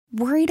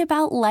Worried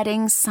about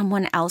letting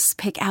someone else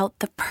pick out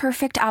the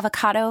perfect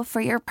avocado for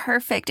your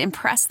perfect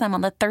impress them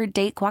on the third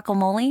date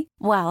guacamole?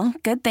 Well,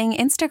 good thing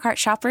Instacart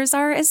shoppers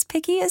are as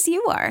picky as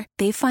you are.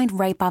 They find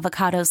ripe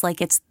avocados like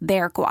it's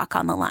their guac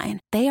on the line.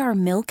 They are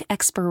milk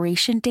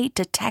expiration date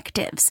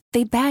detectives.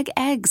 They bag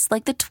eggs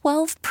like the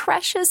 12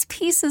 precious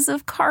pieces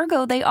of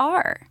cargo they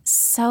are.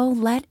 So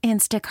let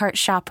Instacart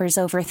shoppers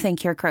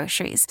overthink your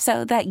groceries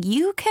so that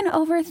you can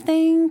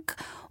overthink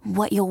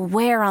what you'll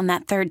wear on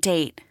that third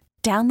date.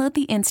 Download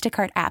the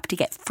Instacart app to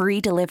get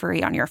free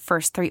delivery on your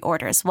first 3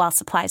 orders while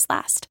supplies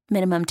last.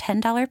 Minimum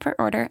 $10 per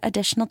order.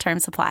 Additional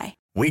terms apply.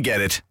 We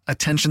get it.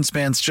 Attention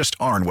spans just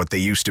aren't what they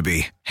used to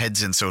be.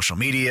 Heads in social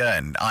media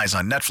and eyes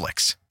on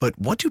Netflix. But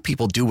what do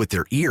people do with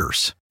their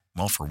ears?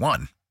 Well, for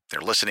one, they're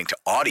listening to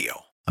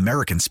audio.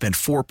 Americans spend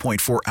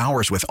 4.4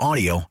 hours with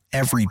audio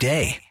every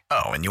day.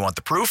 Oh, and you want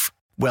the proof?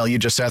 Well, you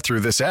just sat through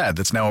this ad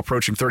that's now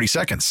approaching 30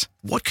 seconds.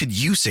 What could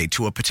you say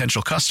to a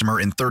potential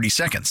customer in 30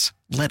 seconds?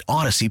 Let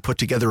Odyssey put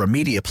together a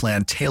media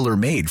plan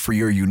tailor-made for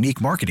your unique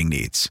marketing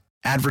needs.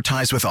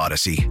 Advertise with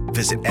Odyssey.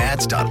 Visit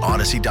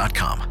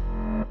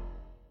ads.odyssey.com.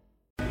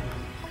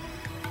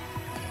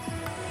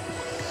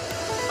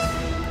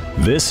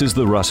 This is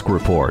the Rusk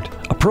Report,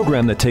 a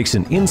program that takes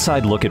an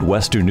inside look at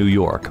Western New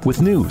York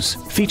with news,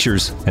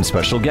 features, and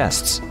special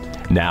guests.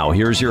 Now,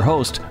 here's your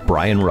host,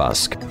 Brian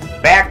Rusk.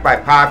 Back by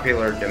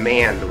popular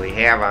demand, we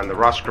have on the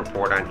Rusk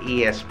Report on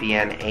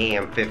ESPN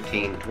AM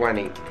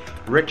 1520,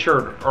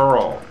 Richard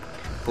Earl,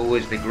 who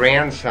is the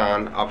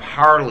grandson of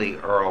Harley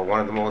Earl, one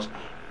of the most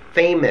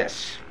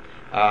famous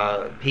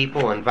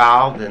people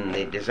involved in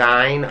the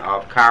design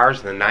of cars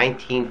in the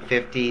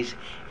 1950s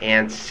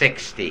and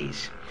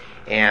 60s.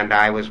 And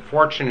I was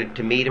fortunate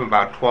to meet him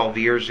about 12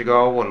 years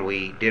ago when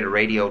we did a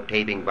radio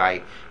taping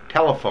by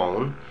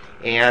telephone.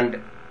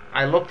 And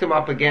I looked him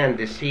up again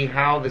to see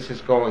how this is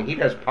going. He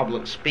does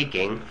public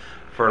speaking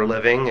for a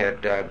living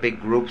at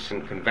big groups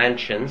and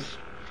conventions,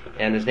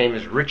 and his name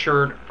is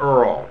Richard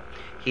Earl.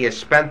 He has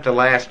spent the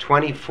last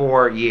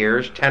 24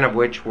 years, 10 of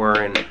which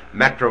were in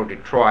Metro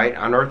Detroit,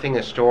 unearthing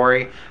a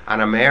story on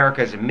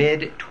America's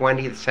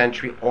mid-20th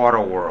century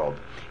auto world.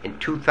 In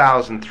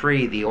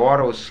 2003, the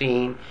Auto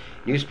Scene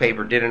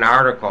newspaper did an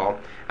article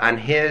on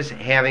his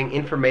having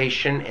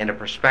information and a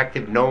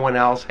perspective no one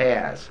else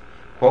has.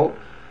 Quote,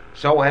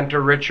 "So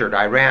enter Richard,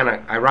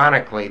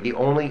 ironically, the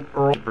only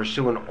Earl to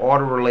pursue an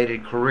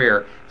auto-related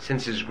career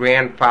since his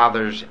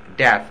grandfather's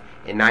death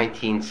in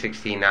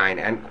 1969,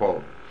 end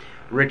quote.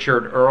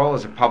 Richard Earl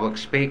is a public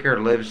speaker,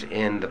 lives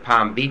in the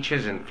Palm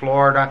Beaches in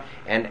Florida,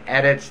 and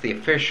edits the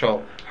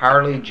official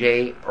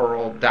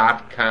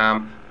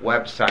HarleyJEarl.com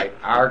website.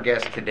 Our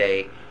guest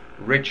today,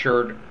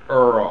 Richard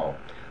Earl.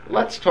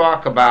 Let's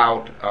talk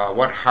about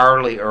what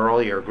Harley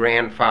Earl, your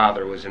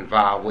grandfather, was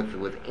involved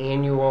with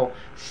annual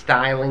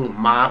styling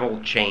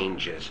model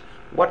changes.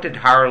 What did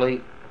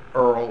Harley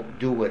Earl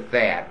do with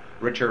that?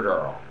 Richard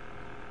Earl.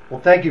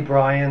 Well, thank you,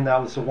 Brian.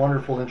 That was a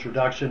wonderful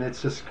introduction.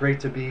 It's just great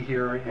to be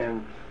here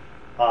and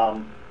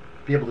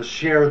be able to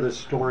share this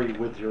story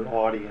with your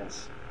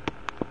audience.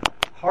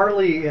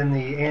 Harley and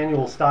the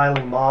annual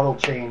styling model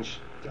change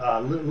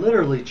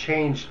literally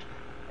changed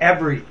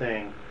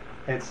everything.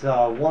 It's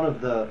one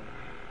of the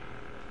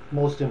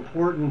most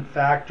important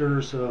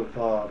factors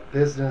of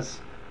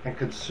business and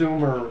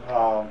consumer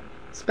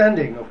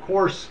spending. Of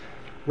course,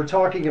 we're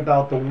talking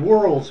about the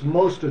world's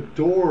most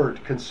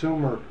adored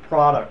consumer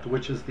product,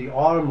 which is the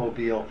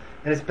automobile,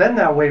 and it's been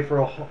that way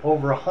for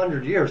over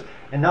 100 years.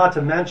 And not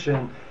to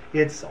mention,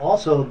 it's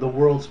also the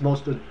world's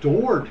most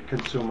adored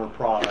consumer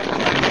product.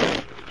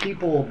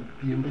 People,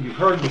 you've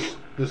heard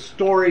the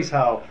stories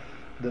how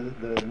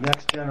the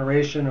next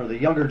generation or the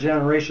younger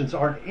generations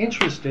aren't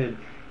interested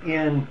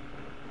in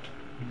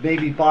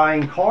maybe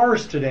buying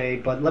cars today,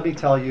 but let me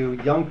tell you,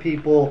 young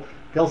people,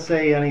 they'll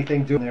say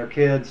anything to their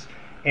kids.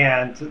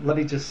 And let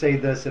me just say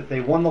this, if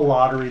they won the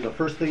lottery, the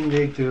first thing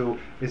they do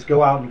is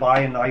go out and buy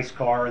a nice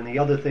car, and the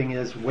other thing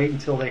is wait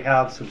until they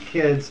have some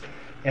kids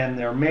and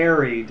they're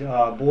married.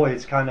 Boy,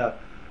 it's kind of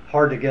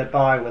hard to get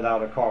by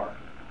without a car.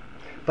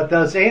 But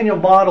those annual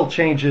model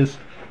changes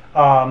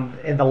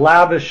and the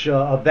lavish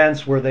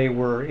events where they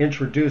were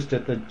introduced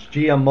at the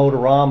GM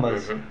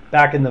Motoramas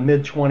back in the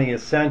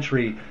mid-20th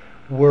century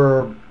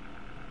were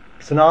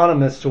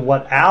synonymous to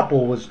what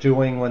Apple was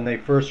doing when they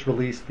first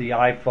released the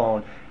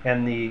iPhone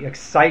and the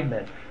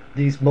excitement.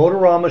 These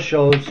Motorama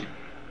shows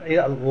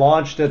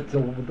launched at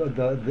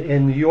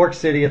in New York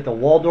City at the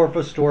Waldorf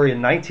Astoria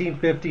in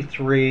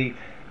 1953,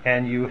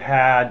 and you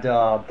had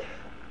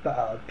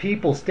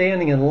people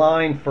standing in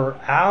line for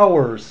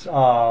hours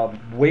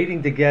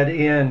waiting to get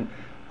in.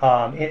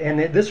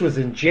 This was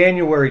in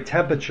January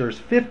temperatures,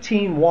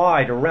 15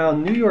 wide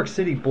around New York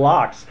City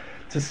blocks,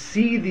 to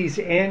see these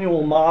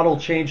annual model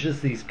changes,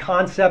 these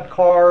concept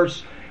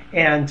cars,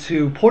 and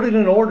to put it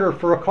in order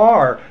for a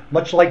car,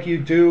 much like you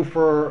do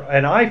for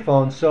an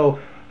iPhone. So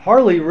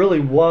Harley really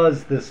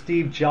was the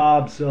Steve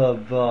Jobs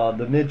of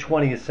the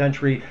mid-20th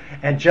century,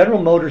 and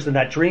General Motors and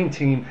that dream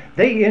team,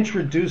 they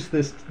introduced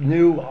this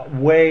new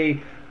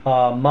way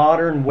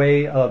modern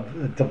way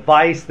of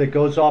device that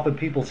goes off in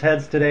people's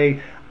heads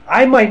today.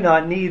 I might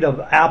not need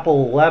an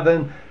Apple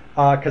 11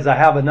 because I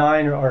have a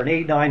 9 or an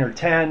 8, 9, or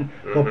 10.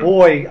 But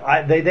boy,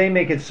 they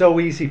make it so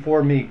easy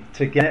for me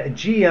to get.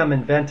 GM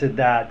invented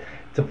that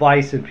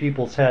device in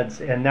people's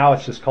heads, and now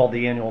it's just called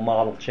the annual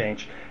model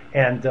change.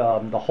 And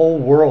the whole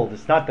world,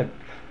 it's not the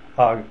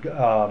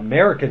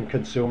American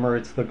consumer,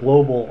 it's the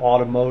global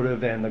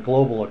automotive and the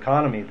global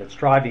economy that's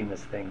driving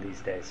this thing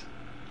these days.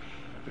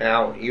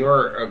 Now,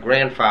 your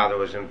grandfather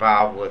was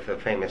involved with a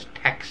famous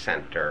tech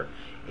center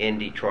in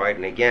Detroit,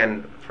 and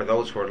again, for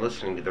those who are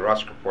listening to the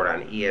Rusk Report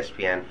on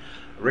ESPN,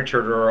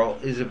 Richard Earl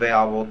is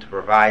available to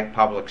provide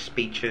public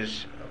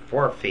speeches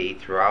for a fee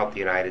throughout the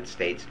United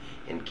States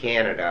and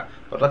Canada.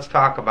 But let's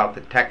talk about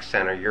the tech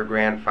center. Your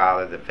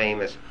grandfather, the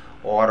famous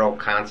auto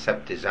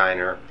concept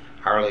designer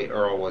Harley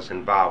Earl, was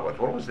involved with.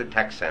 What was the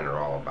tech center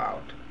all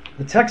about?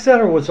 The tech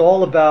center was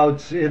all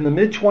about, in the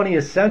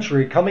mid-20th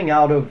century, coming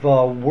out of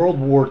World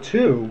War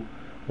II,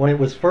 when it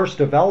was first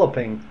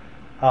developing.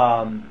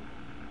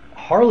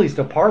 Harley's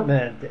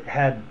department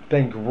had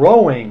been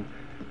growing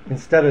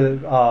instead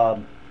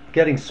of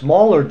getting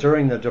smaller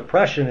during the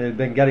Depression. It had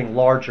been getting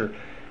larger.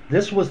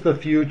 This was the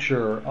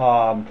future.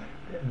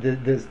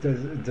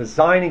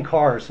 Designing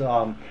cars.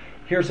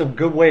 Here's a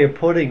good way of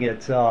putting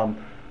it.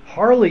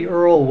 Harley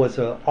Earl was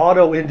an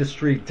auto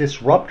industry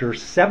disruptor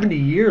 70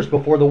 years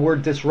before the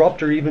word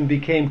disruptor even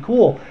became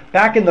cool.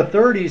 Back in the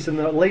 30s and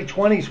the late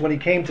 20s, when he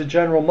came to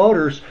General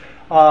Motors,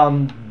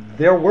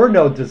 there were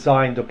no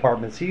design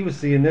departments. He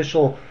was the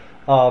initial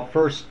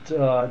first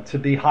to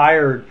be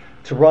hired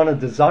to run a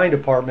design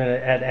department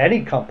at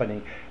any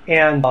company.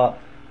 And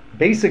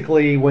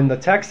basically, when the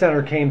tech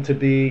center came to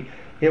be,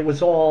 it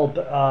was all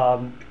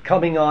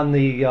coming on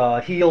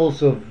the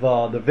heels of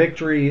the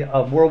victory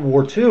of World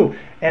War II.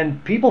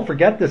 And people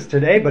forget this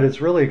today, but it's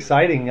really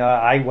exciting.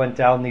 I went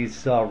down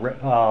these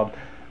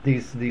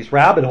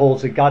rabbit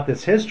holes that got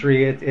this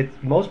history.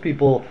 Most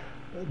people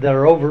that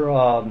are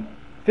over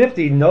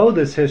 50 know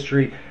this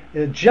history.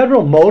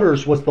 General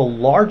Motors was the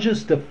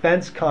largest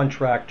defense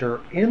contractor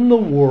in the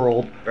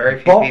world.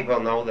 Very few people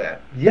know that.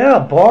 Yeah,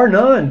 bar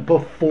none.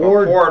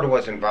 Before Ford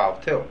was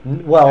involved too.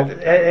 Well,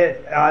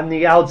 on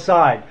the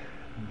outside,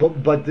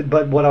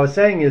 but what I was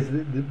saying is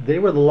they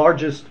were the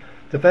largest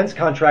defense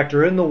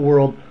contractor in the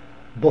world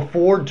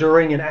before,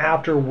 during, and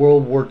after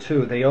World War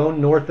II. They owned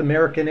North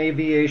American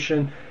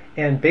Aviation,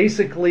 and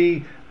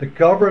basically the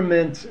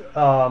government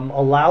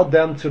allowed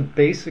them to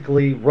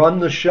basically run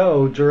the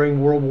show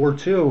during World War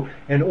II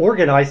and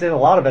organize it. A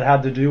lot of it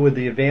had to do with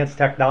the advanced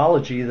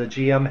technology that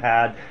GM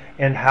had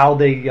and how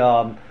they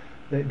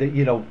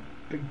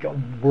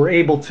were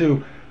able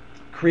to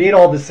create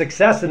all the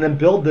success and then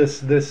build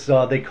this.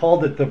 They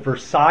called it the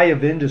Versailles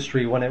of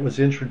industry when it was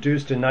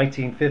introduced in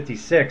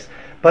 1956.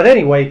 But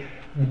anyway,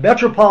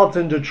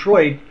 Metropolitan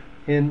Detroit,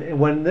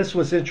 when this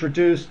was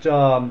introduced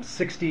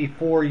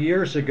 64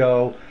 years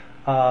ago,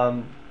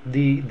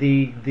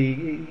 the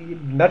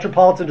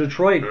Metropolitan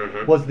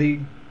Detroit was the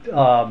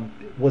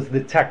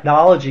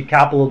technology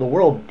capital of the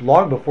world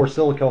long before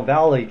Silicon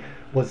Valley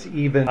was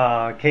even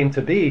came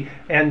to be.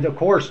 And of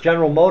course,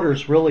 General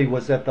Motors really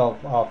was at the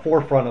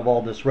forefront of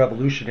all this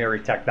revolutionary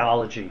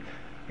technology.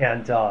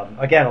 And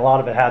again, a lot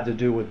of it had to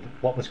do with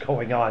what was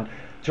going on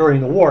during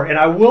the war. And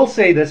I will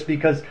say this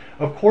because,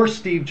 of course,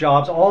 Steve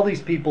Jobs, all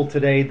these people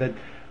today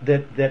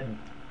that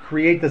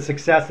create the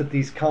success at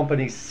these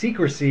companies,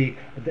 secrecy,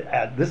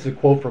 this is a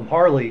quote from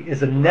Harley,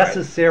 is a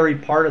necessary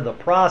part of the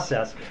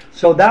process.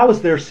 So that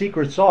was their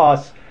secret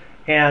sauce,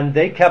 and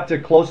they kept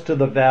it close to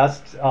the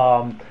vest,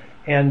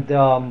 and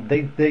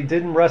they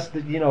didn't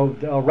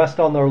rest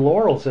on their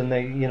laurels, and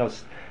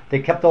they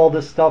kept all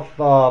this stuff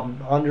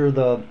under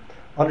the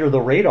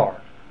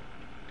radar.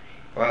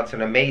 Well, it's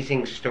an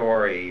amazing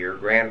story. Your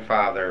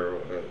grandfather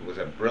was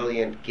a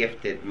brilliant,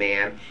 gifted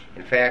man.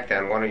 In fact,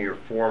 on one of your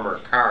former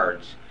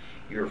cards,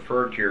 you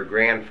referred to your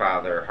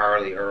grandfather,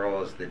 Harley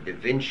Earl, as the Da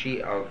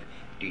Vinci of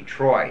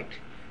Detroit,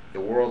 the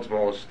world's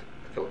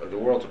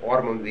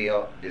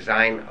automobile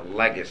design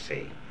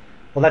legacy.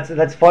 Well,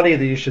 that's funny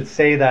that you should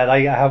say that.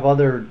 I have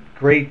other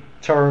great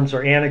terms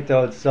or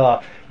anecdotes.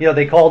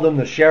 They called him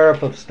the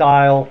sheriff of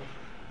style,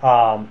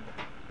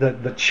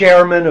 the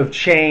chairman of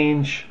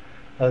change,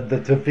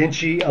 the Da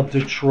Vinci of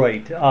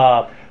Detroit.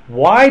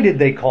 Why did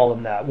they call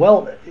him that?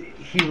 Well,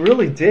 he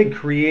really did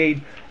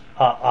create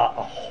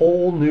a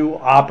whole new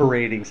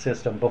operating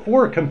system.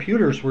 Before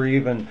computers were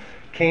even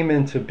came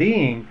into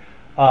being,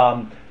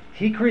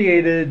 he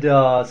created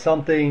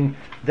something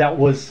that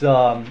was,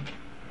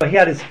 he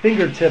had his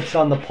fingertips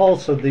on the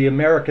pulse of the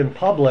American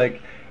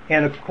public.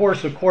 And of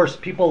course,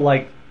 people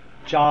like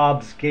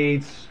Jobs,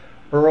 Gates,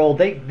 Earl,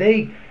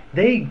 they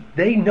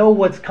know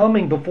what's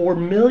coming before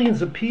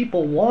millions of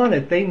people want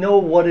it. They know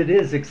what it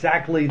is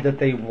exactly that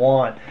they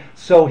want.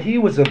 So he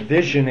was a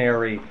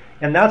visionary.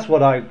 And that's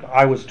what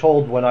I was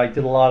told when I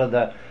did a lot of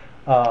the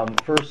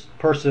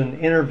first-person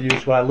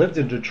interviews when I lived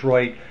in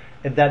Detroit,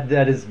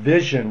 that his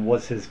vision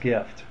was his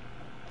gift.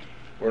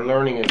 We're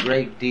learning a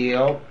great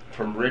deal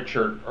from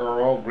Richard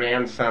Earl,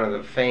 grandson of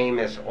the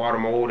famous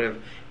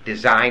automotive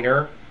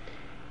designer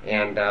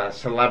and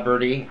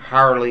celebrity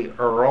Harley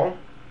Earl.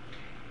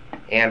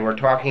 And we're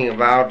talking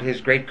about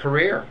his great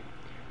career.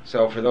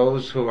 So for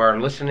those who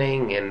are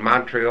listening in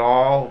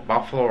Montreal,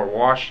 Buffalo, or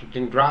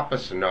Washington, drop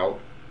us a note.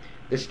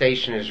 This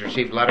station has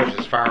received letters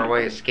as far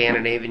away as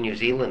Scandinavia, New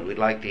Zealand. We'd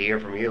like to hear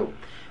from you.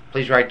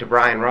 Please write to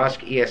Brian Rusk,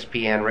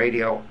 ESPN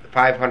Radio,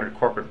 500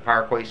 Corporate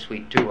Parkway,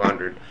 Suite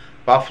 200,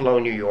 Buffalo,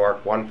 New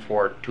York,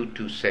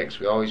 14226.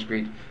 We always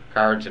read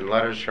cards and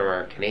letters from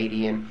our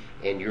Canadian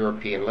and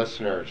European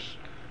listeners.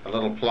 A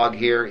little plug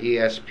here,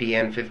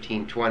 ESPN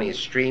 1520 is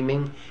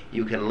streaming.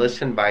 You can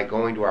listen by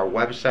going to our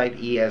website,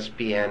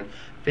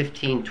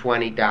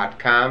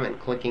 ESPN1520.com, and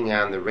clicking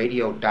on the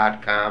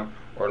radio.com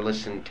or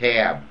listen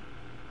tab.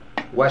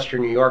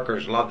 Western New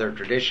Yorkers love their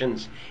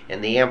traditions,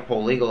 and the Ampo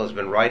Legal has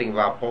been writing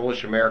about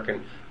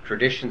Polish-American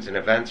traditions and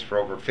events for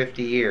over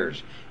 50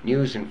 years.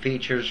 News and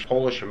features,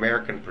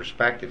 Polish-American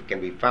perspective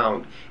can be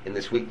found in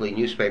this weekly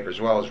newspaper,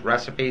 as well as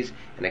recipes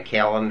and a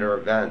calendar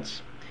of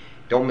events.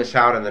 Don't miss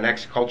out on the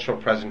next cultural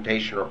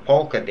presentation or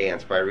polka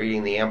dance by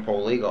reading the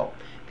Ampo Legal.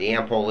 The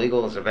Ampo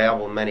Legal is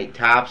available in many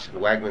Tops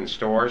and Wegmans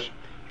stores.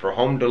 For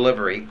home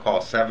delivery, call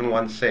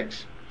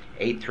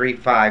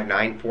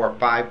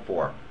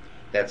 716-835-9454.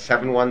 That's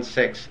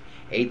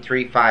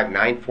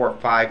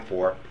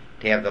 716-835-9454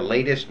 to have the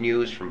latest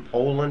news from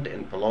Poland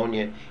and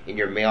Polonia in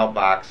your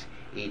mailbox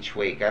each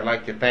week. I'd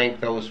like to thank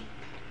those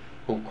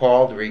who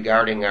called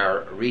regarding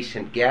our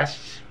recent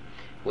guests.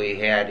 We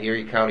had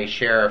Erie County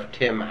Sheriff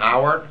Tim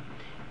Howard,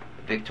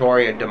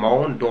 Victoria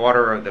Damone,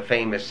 daughter of the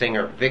famous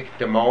singer Vic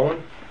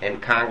Damone,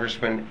 and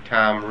Congressman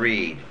Tom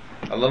Reed.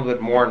 A little bit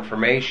more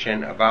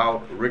information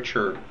about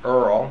Richard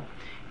Earl.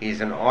 He's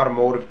an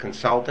automotive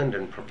consultant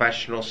and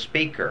professional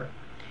speaker.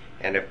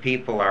 And if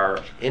people are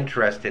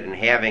interested in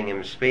having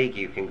him speak,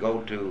 you can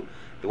go to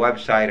the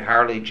website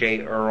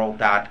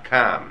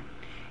harleyjearl.com.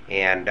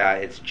 And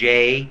it's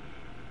HJESTORY,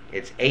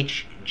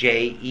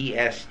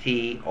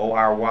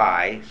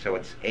 so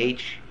it's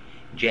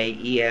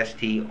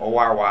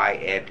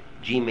HJESTORY at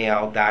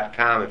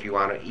gmail.com if you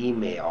want to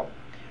email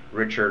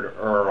Richard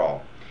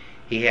Earl.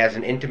 He has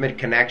an intimate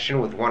connection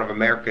with one of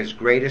America's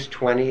greatest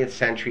 20th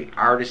century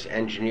artist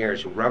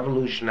engineers who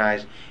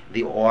revolutionized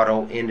the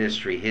auto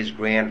industry, his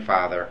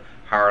grandfather,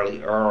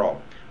 Harley Earl.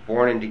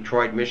 Born in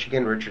Detroit,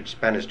 Michigan, Richard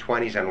spent his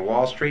 20s on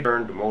Wall Street,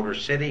 returned to Motor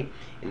City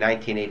in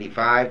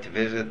 1985 to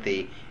visit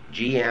the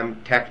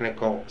GM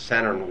Technical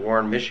Center in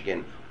Warren,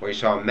 Michigan, where he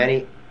saw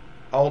many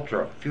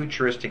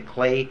ultra-futuristic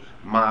clay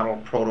model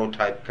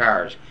prototype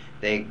cars.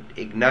 They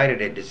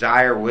ignited a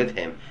desire with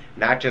him,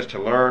 not just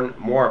to learn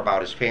more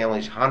about his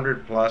family's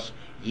 100-plus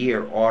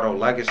year auto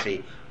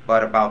legacy,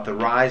 but about the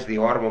rise of the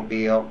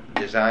automobile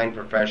design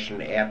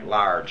profession at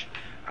large.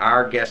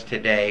 Our guest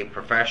today,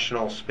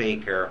 professional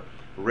speaker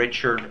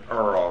Richard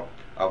Earl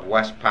of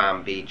West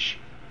Palm Beach,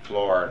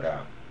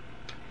 Florida.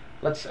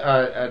 Let's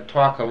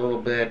talk a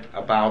little bit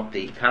about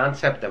the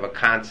concept of a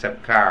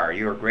concept car.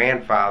 Your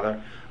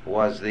grandfather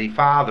was the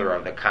father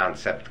of the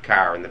concept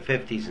car in the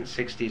 50s and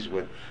 60s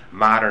with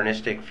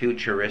modernistic,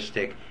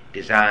 futuristic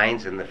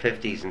designs in the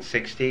 50s and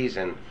 60s,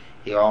 and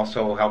he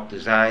also helped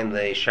design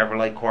the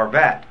Chevrolet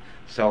Corvette.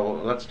 So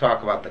let's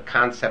talk about the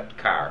concept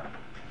car.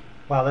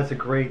 Wow, that's a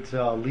great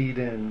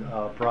lead-in,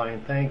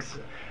 Brian. Thanks.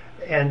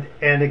 And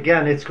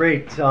again, it's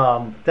great.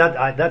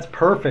 That's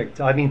perfect.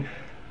 I mean,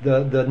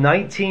 the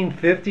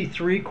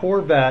 1953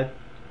 Corvette,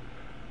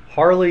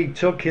 Harley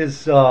took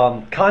his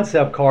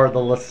concept car, the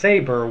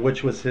LeSabre,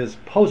 which was his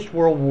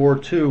post-World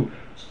War II,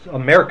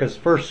 America's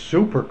first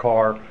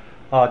supercar,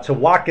 to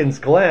Watkins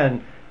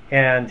Glen,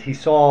 and he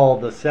saw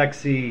the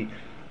sexy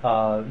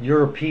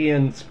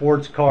European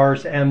sports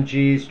cars,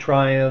 MGs,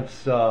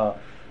 Triumphs,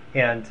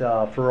 and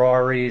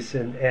Ferraris,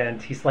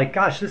 and he's like,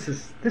 "Gosh, this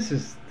is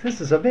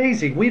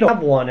amazing. We don't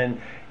have one,"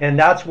 and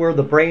that's where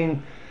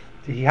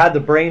he had the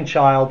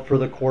brainchild for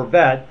the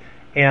Corvette.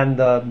 And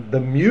the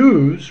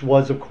muse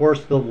was, of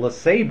course, the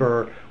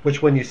LeSabre,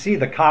 which when you see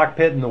the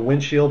cockpit and the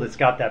windshield, it's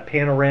got that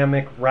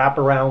panoramic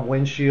wraparound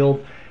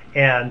windshield,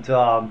 and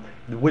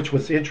which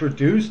was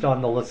introduced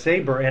on the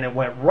LeSabre, and it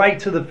went right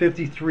to the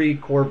 53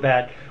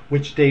 Corvette,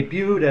 which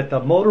debuted at the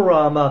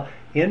Motorama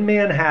in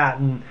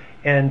Manhattan,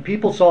 and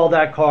people saw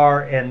that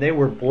car and they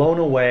were blown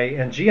away,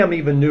 and GM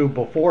even knew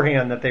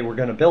beforehand that they were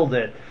going to build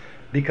it,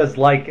 because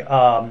like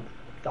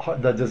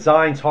the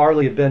designs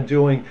Harley had been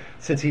doing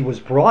since he was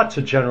brought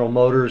to General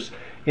Motors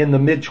in the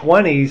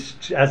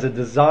mid-20s as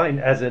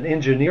an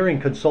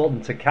engineering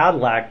consultant to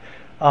Cadillac.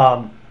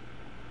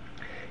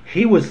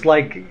 He was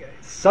like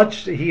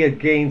he had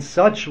gained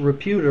such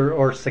repute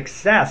or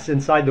success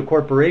inside the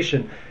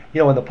corporation.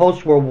 You know, in the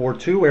post-World War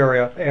II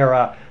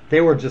era,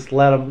 they were just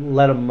let him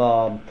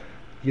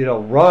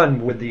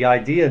run with the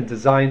idea and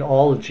design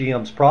all of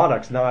GM's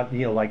products, not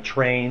like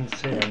trains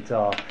and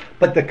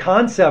but the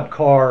concept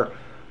car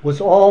was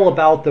all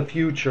about the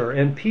future,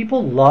 and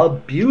people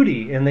love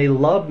beauty, and they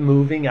love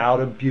moving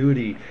out of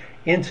beauty.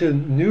 into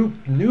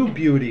new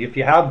beauty. If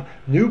you have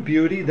new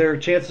beauty,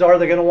 chances are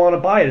they're going to want to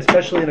buy it,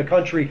 especially in a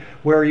country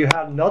where you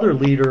had another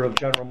leader of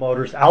General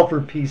Motors,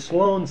 Alfred P.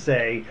 Sloan,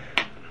 say,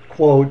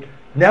 quote,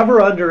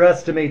 "Never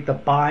underestimate the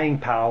buying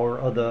power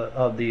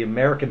of the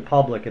American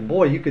public." And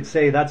boy, you could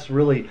say that's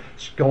really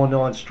going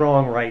on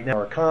strong right now in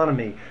our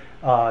economy,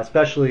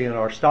 especially in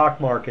our stock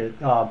market.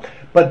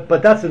 But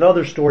that's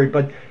another story.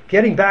 But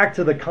getting back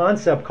to the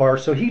concept car,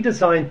 so he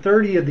designed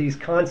 30 of these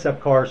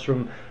concept cars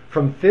from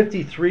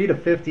 53 to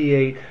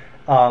 58.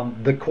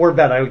 The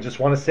Corvette, I just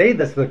want to say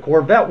this, the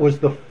Corvette was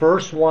the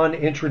first one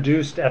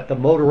introduced at the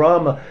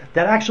Motorama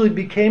that actually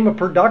became a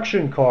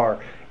production car.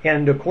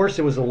 And of course,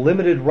 it was a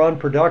limited run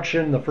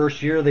production. The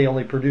first year, they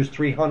only produced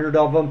 300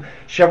 of them.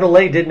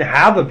 Chevrolet didn't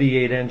have a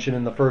V8 engine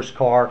in the first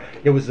car.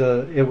 It was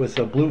a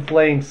Blue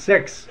Flame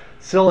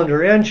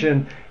 6-cylinder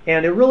engine,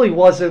 and it really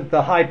wasn't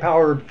the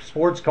high-powered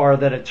sports car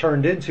that it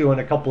turned into in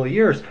a couple of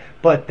years.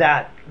 But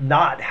that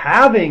not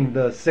having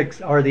the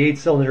 6 or the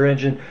 8-cylinder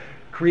engine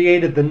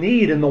created the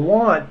need and the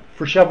want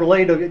for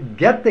Chevrolet to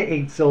get the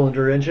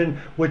 8-cylinder engine,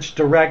 which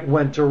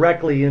went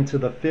directly into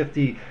the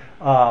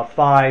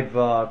 55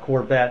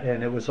 Corvette,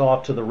 and it was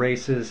off to the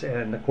races.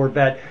 And the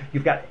Corvette,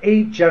 you've got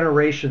 8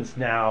 generations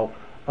now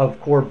of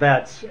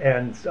Corvettes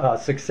and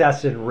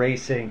success in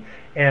racing,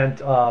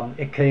 and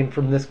it came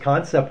from this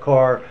concept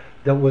car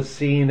that was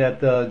seen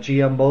at the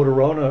GM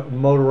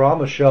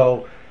Motorama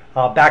show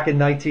back in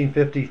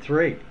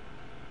 1953.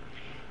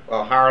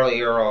 Well,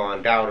 Harley Earl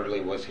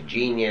undoubtedly was a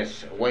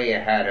genius, way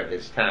ahead of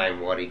his time,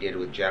 what he did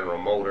with General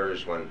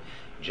Motors when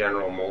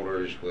General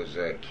Motors was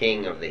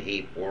king of the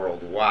heap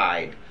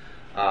worldwide.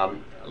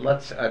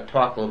 Let's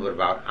talk a little bit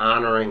about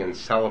honoring and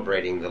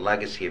celebrating the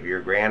legacy of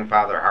your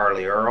grandfather,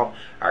 Harley Earl.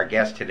 Our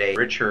guest today,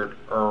 Richard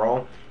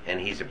Earl, and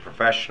he's a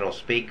professional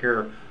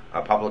speaker,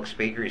 a public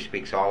speaker. He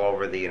speaks all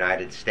over the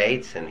United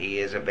States, and he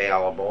is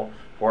available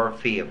for a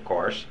fee, of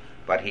course,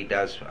 but he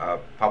does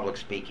public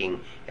speaking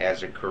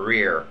as a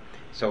career.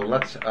 So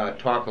let's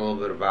talk a little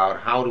bit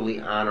about how do we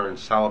honor and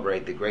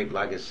celebrate the great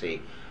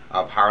legacy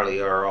of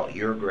Harley Earl,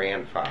 your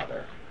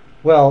grandfather.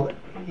 Well,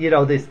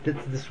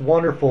 this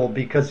wonderful,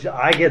 because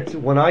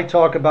when I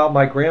talk about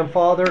my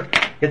grandfather,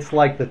 it's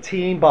like the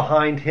team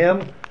behind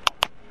him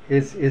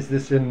is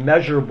this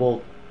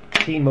immeasurable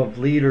team of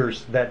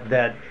leaders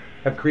that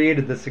have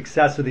created the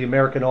success of the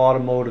American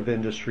automotive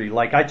industry.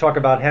 Like I talk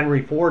about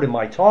Henry Ford in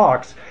my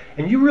talks,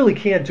 and you really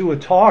can't do a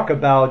talk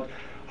about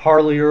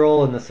Harley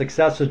Earl and the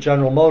success of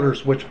General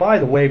Motors, which, by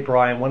the way,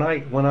 Brian, when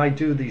I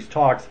do these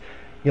talks,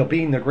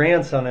 being the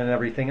grandson and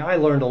everything, I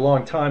learned a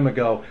long time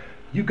ago,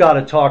 you got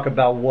to talk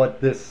about what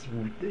this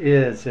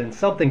is, and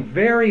something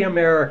very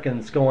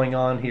American's going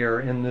on here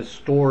in this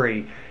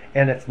story.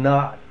 And it's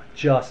not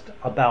just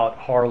about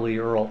Harley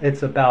Earl.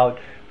 It's about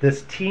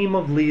this team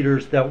of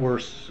leaders that were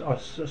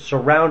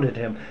surrounded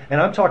him.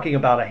 And I'm talking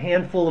about a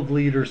handful of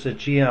leaders at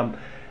GM,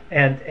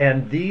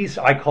 and these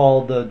I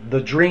call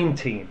the dream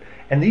team.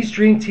 And these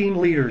dream team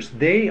leaders,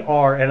 they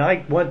are, and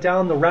I went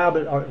down the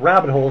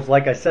rabbit holes,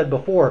 like I said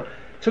before. It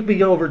took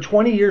me over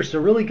 20 years to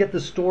really get the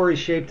story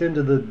shaped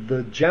into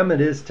the gem it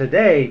is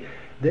today.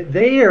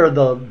 They are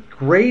the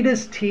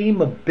greatest team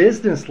of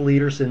business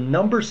leaders in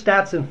number,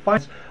 stats, and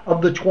finance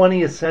of the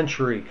 20th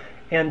century.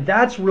 And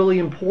that's really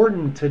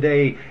important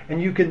today.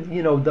 And you can,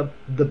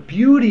 the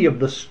beauty of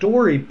the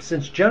story,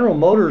 since General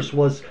Motors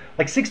was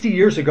like 60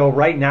 years ago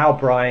right now,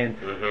 Brian,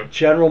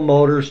 General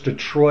Motors,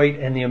 Detroit,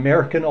 and the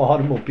American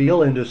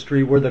automobile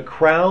industry were the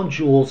crown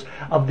jewels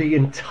of the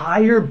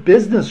entire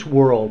business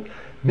world.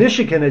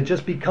 Michigan had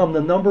just become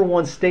the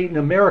 #1 state in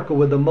America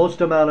with the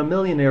most amount of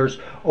millionaires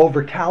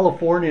over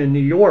California and New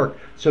York.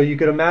 So you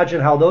could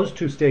imagine how those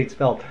two states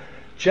felt.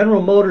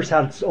 General Motors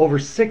had over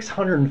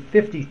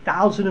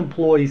 650,000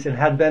 employees and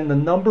had been the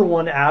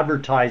 #1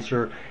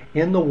 advertiser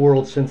in the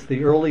world since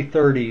the early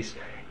 30s.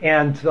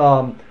 And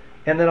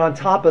then on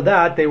top of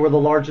that, they were the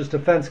largest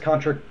defense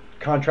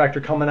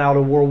contractor coming out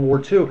of World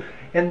War II.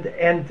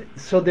 And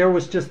so there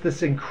was just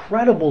this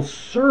incredible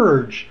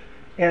surge,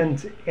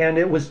 and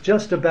it was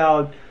just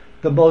about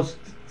the most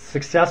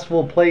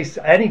successful place.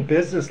 Any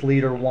business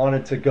leader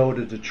wanted to go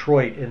to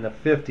Detroit in the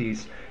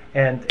 50s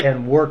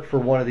and work for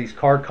one of these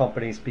car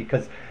companies,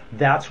 because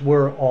that's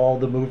where all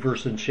the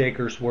movers and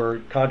shakers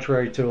were,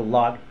 contrary to a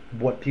lot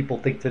what people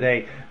think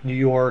today. New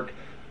York,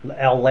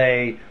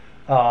 LA,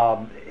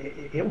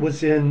 it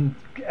was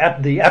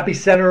at the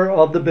epicenter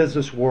of the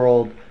business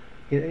world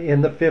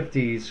in the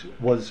 50s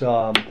was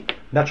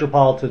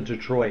metropolitan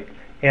Detroit,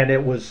 and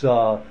it was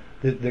I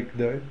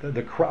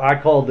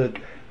called it,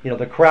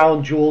 the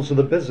crown jewels of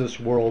the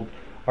business world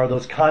are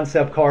those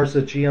concept cars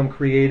that GM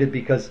created,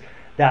 because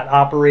that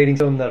operating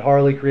system that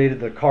Harley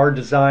created, the car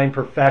design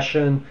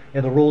profession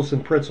and the rules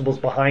and principles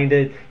behind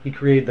it. He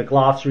created the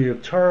glossary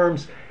of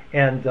terms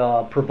and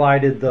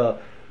provided the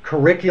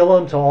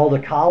curriculum to all the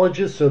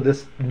colleges so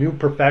this new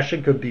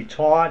profession could be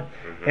taught.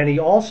 And he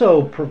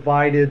also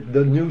provided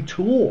the new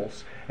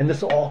tools. And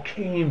this all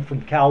came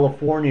from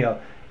California.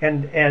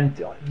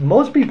 And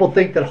most people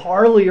think that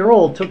Harley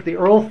Earl took the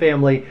Earl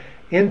family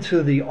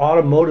into the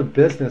automotive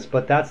business,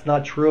 but that's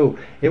not true.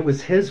 It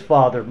was his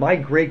father, my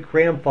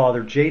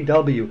great-grandfather,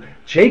 J.W.,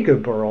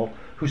 Jacob Earl,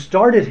 who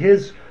started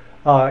his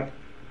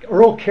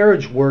Earl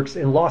Carriage Works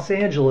in Los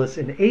Angeles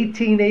in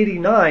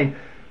 1889.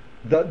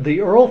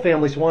 The Earl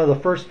family is one of the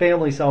first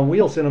families on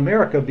wheels in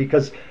America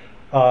because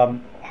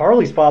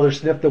Harley's father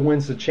sniffed the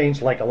winds of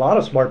change like a lot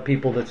of smart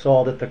people that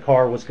saw that the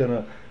car was going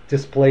to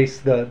displace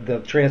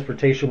the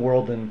transportation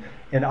world and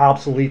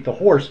obsolete the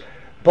horse.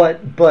 But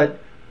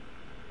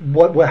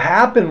what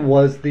happened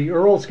was the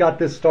Earls got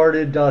this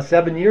started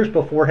 7 years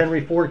before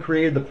Henry Ford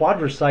created the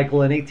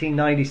quadricycle in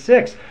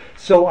 1896.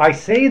 So I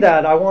say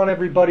that I want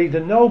everybody to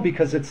know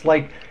because it's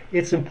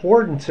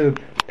important to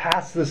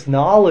pass this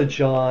knowledge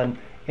on.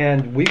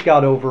 And we've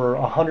got over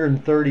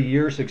 130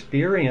 years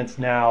experience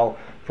now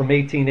from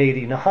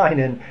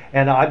 1889,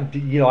 and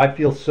I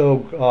feel so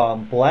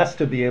blessed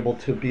to be able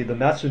to be the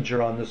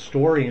messenger on this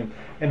story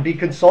and be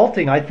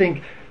consulting. I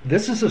think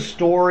this is a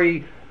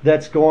story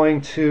that's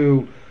going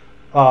to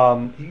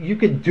you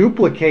could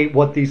duplicate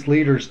what these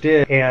leaders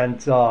did,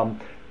 and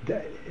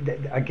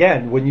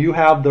again, when you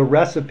have the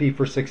recipe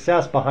for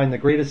success behind the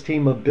greatest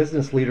team of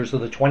business leaders of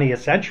the 20th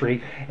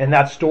century, and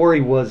that story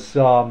was.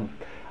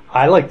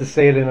 I like to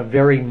say it in a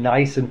very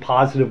nice and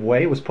positive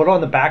way. It was put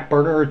on the back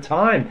burner at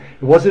time.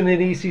 It wasn't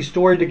an easy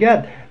story to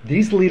get.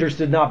 These leaders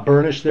did not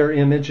burnish their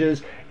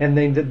images, and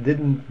they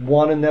didn't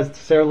want to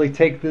necessarily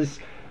take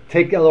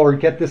or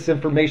get this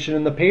information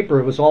in the paper.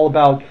 It was all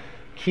about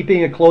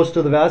keeping it close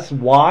to the vest.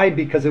 Why?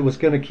 Because it was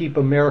going to keep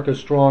America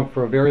strong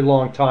for a very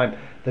long time.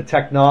 The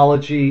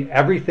technology,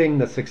 everything,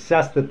 the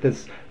success that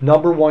this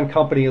number one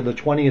company of the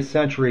 20th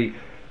century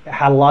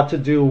had a lot to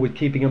do with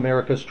keeping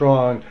America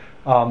strong.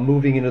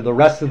 Moving into the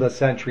rest of the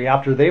century.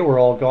 After they were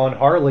all gone,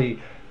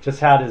 Harley just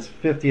had his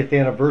 50th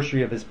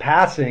anniversary of his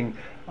passing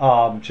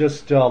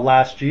just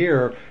last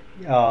year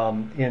in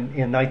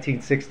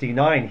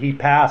 1969. He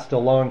passed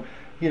along,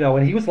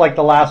 and he was like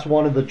the last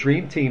one of the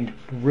dream team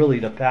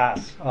really to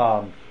pass.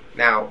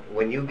 Now,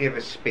 when you give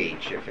a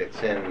speech, if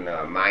it's in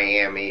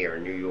Miami or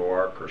New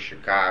York or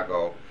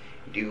Chicago,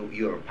 do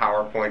you have a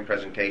PowerPoint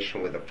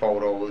presentation with the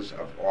photos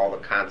of all the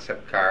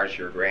concept cars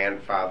your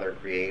grandfather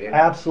created?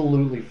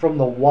 Absolutely. From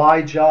the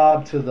Y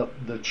job to the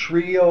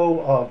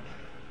trio of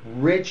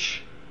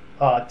rich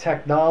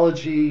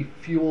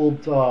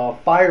technology-fueled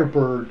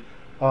Firebird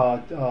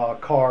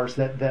cars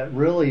that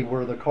really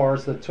were the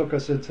cars that took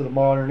us into the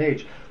modern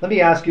age. Let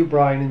me ask you,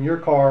 Brian, in your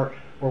car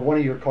or one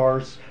of your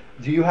cars,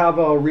 do you have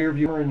a rear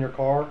view in your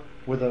car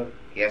with a...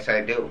 Yes,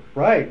 I do.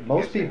 Right.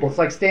 Most people. It's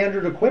like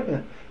standard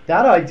equipment.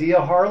 That idea,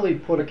 Harley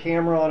put a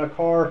camera on a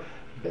car.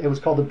 It was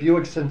called the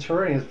Buick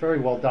Centurion. It's very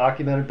well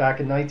documented back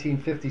in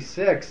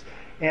 1956.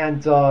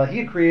 And he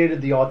had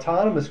created the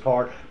autonomous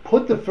car,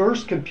 put the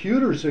first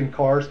computers in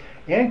cars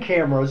and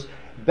cameras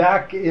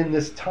back in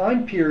this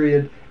time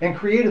period and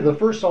created the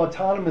first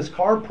autonomous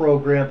car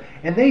program.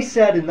 And they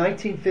said in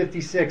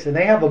 1956, and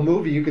they have a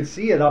movie, you can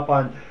see it up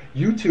on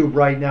YouTube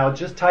right now.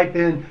 Just type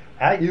in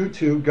at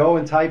YouTube, go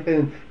and type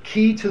in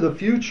Key to the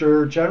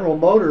Future, General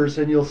Motors,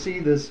 and you'll see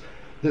this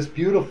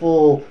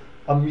beautiful,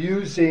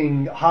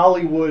 amusing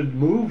Hollywood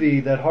movie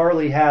that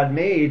Harley had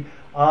made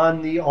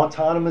on the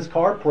autonomous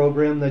car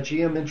program that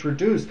GM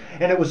introduced.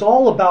 And it was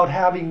all about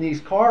having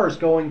these cars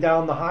going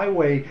down the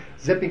highway,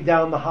 zipping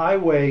down the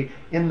highway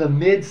in the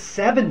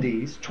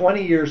mid-70s.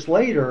 20 years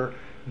later,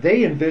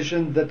 they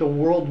envisioned that the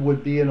world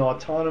would be an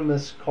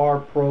autonomous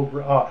car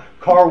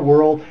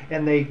world,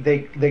 and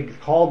they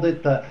called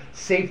it the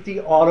Safety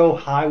Auto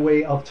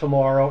Highway of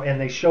Tomorrow. And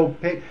they show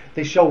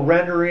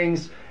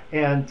renderings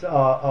and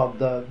of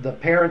the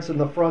parents in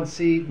the front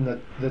seat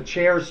and the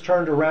chairs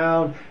turned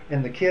around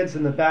and the kids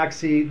in the back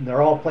seat, and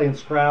they're all playing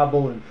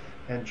Scrabble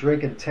and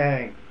drinking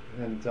Tang.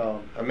 And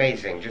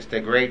amazing, just a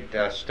great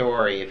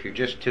story. If you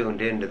just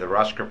tuned into the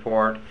Rusk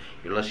Report,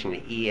 you're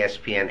listening to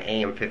ESPN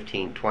AM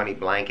 1520,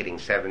 blanketing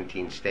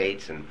 17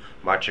 states and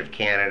much of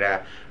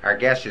Canada. Our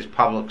guest is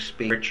public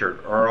speaker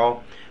Richard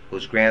Earl,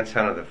 who's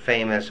grandson of the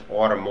famous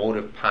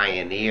automotive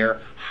pioneer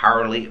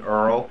Harley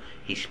Earl.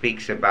 He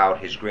speaks about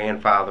his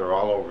grandfather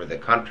all over the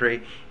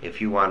country.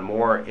 If you want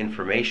more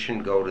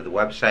information, go to the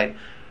website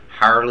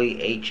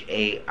Harley,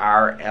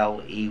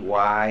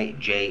 HARLEY,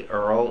 J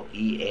Earl,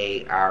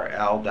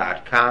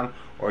 EARL.com,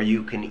 or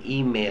you can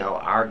email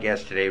our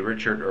guest today,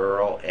 Richard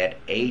Earl,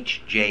 at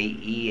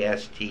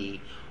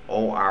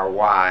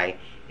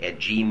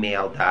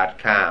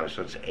HJESTORY@gmail.com.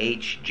 So it's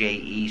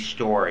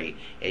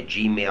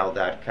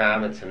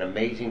HJEStory@gmail.com. It's an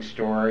amazing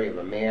story of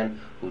a man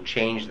who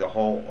changed the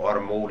whole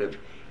automotive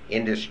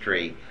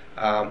industry.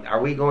 Are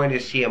we going to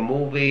see a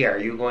movie? Are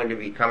you going to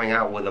be coming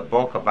out with a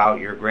book about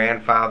your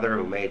grandfather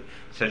who made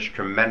such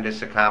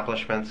tremendous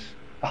accomplishments?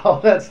 Oh,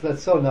 that's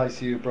so nice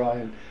of you,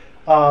 Brian.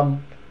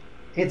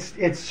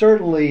 It's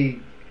certainly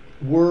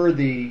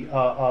worthy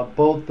of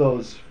both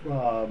those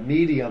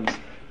mediums,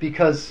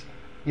 because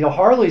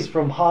Harley's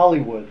from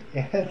Hollywood,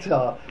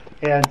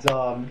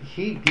 and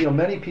he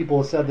many people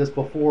have said this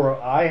before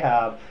I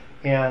have.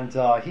 And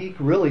he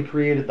really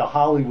created the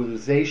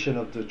Hollywoodization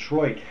of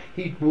Detroit.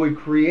 He would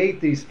create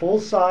these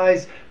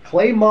full-size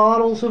clay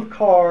models of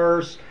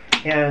cars,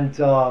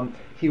 and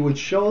he would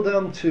show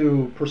them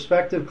to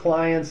prospective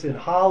clients in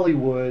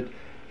Hollywood.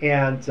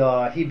 And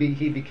he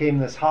became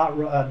this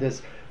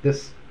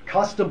this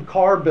custom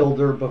car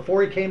builder.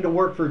 Before he came to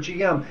work for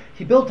GM,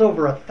 he built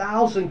over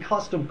 1,000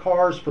 custom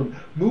cars from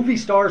movie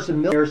stars and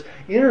millionaires,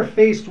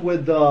 interfaced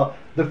with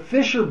the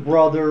Fisher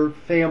brother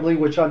family,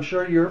 which I'm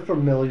sure you're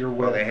familiar with.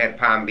 Well, they had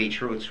Palm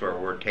Beach roots where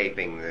we're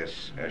taping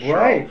this show.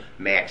 Right.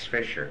 Max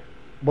Fisher.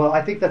 Well,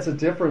 I think that's a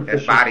different That's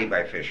Fisher. Body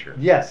by Fisher.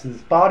 Yes,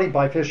 it's Body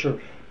by Fisher.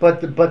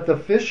 But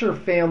the Fisher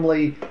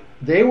family,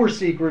 they were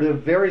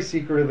secretive, very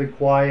secretive and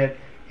quiet.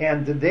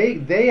 And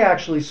they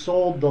actually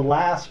sold the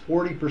last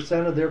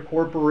 40% of their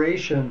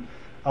corporation.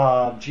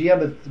 GM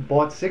had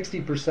bought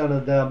 60%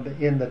 of them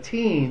in the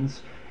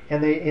teens,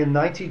 and in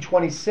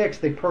 1926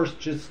 they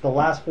purchased the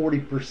last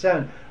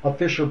 40% of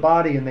Fisher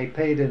Body, and they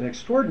paid an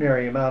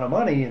extraordinary amount of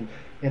money.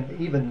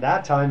 And even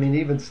that time, and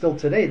even still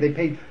today, they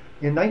paid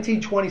in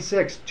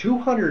 1926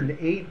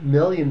 $208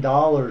 million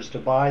to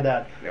buy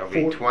that. There'll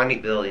be $20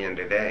 billion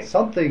today.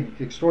 Something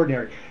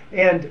extraordinary.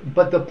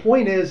 But the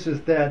point is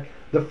that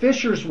the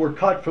Fishers were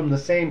cut from the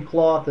same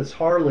cloth as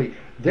Harley.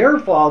 Their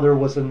father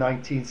was a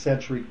late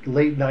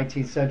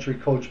 19th century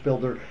coach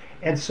builder,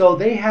 and so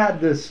they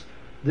had this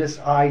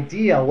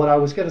idea. What I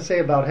was going to say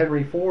about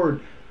Henry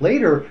Ford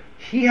later,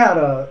 he had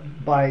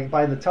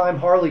by the time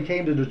Harley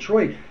came to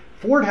Detroit,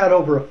 Ford had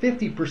over a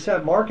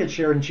 50% market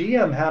share, and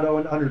GM had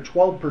under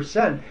 12%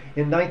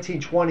 in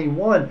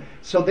 1921.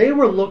 So they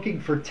were looking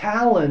for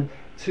talent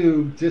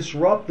to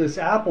disrupt this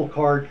apple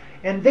cart.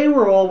 And they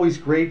were always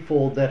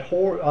grateful that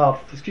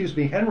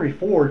Henry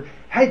Ford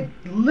had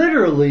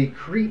literally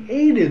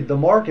created the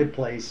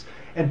marketplace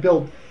and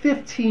built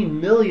 15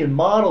 million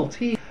Model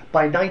T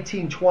by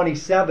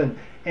 1927.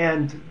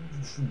 And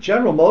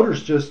General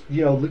Motors just,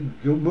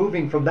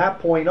 moving from that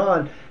point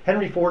on,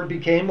 Henry Ford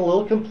became a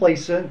little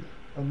complacent,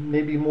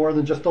 maybe more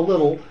than just a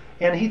little,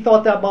 and he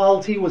thought that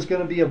Model T was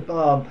going to be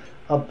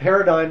a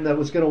paradigm that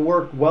was going to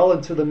work well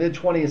into the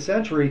mid-20th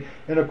century.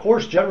 And of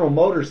course, General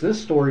Motors,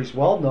 this story is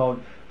well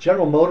known,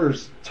 General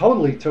Motors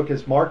totally took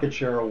his market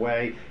share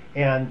away,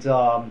 and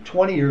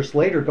 20 years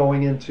later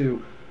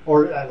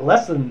or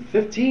less than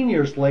 15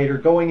 years later,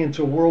 going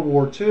into World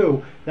War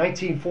II,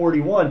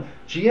 1941,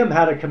 GM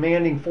had a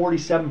commanding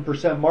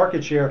 47%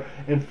 market share,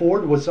 and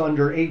Ford was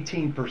under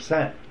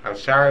 18%. I'm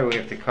sorry we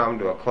have to come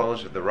to a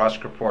close of the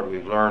Rusk Report.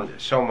 We've learned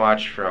so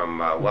much from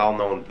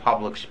well-known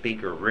public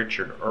speaker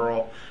Richard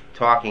Earl,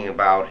 talking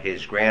about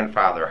his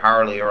grandfather,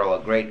 Harley Earl, a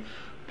great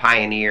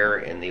pioneer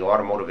in the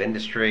automotive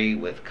industry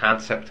with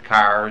concept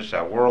cars,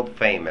 world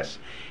famous.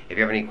 If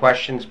you have any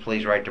questions,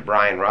 please write to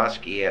Brian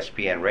Rusk,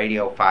 ESPN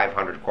Radio,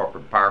 500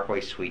 Corporate Parkway,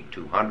 Suite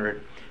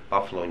 200,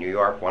 Buffalo, New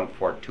York,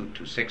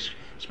 14226.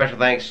 Special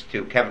thanks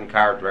to Kevin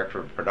Carr, Director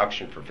of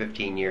Production, for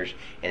 15 years.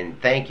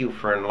 And thank you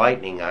for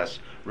enlightening us,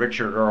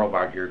 Richard Earl,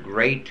 about your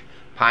great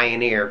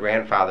pioneer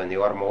grandfather in the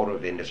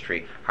automotive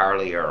industry,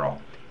 Harley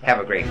Earl. Have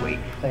a great week.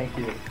 Thank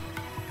you.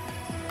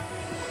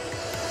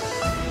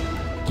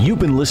 You've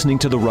been listening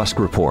to The Rusk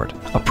Report,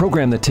 a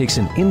program that takes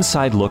an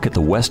inside look at the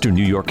Western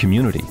New York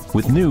community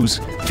with news,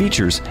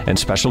 features, and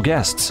special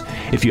guests.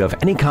 If you have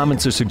any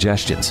comments or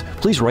suggestions,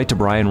 please write to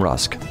Brian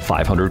Rusk,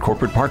 500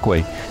 Corporate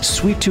Parkway,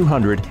 Suite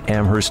 200,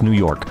 Amherst, New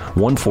York,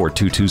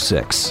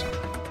 14226.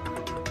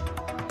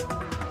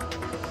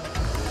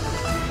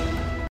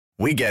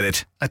 We get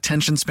it.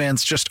 Attention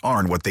spans just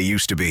aren't what they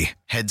used to be.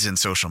 Heads in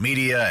social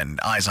media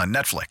and eyes on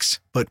Netflix.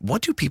 But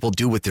what do people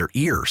do with their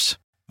ears?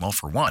 Well,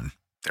 for one,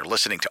 they're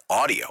listening to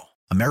audio.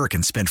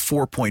 Americans spend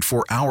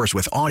 4.4 hours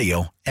with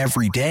audio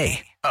every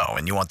day. Oh,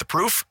 and you want the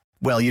proof?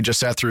 Well, you just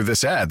sat through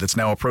this ad that's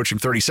now approaching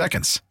 30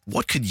 seconds.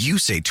 What could you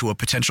say to a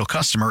potential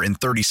customer in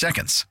 30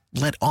 seconds?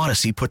 Let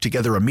Odyssey put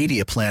together a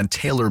media plan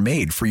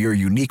tailor-made for your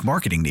unique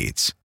marketing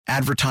needs.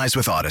 Advertise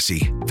with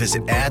Odyssey.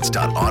 Visit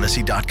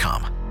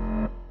ads.odyssey.com.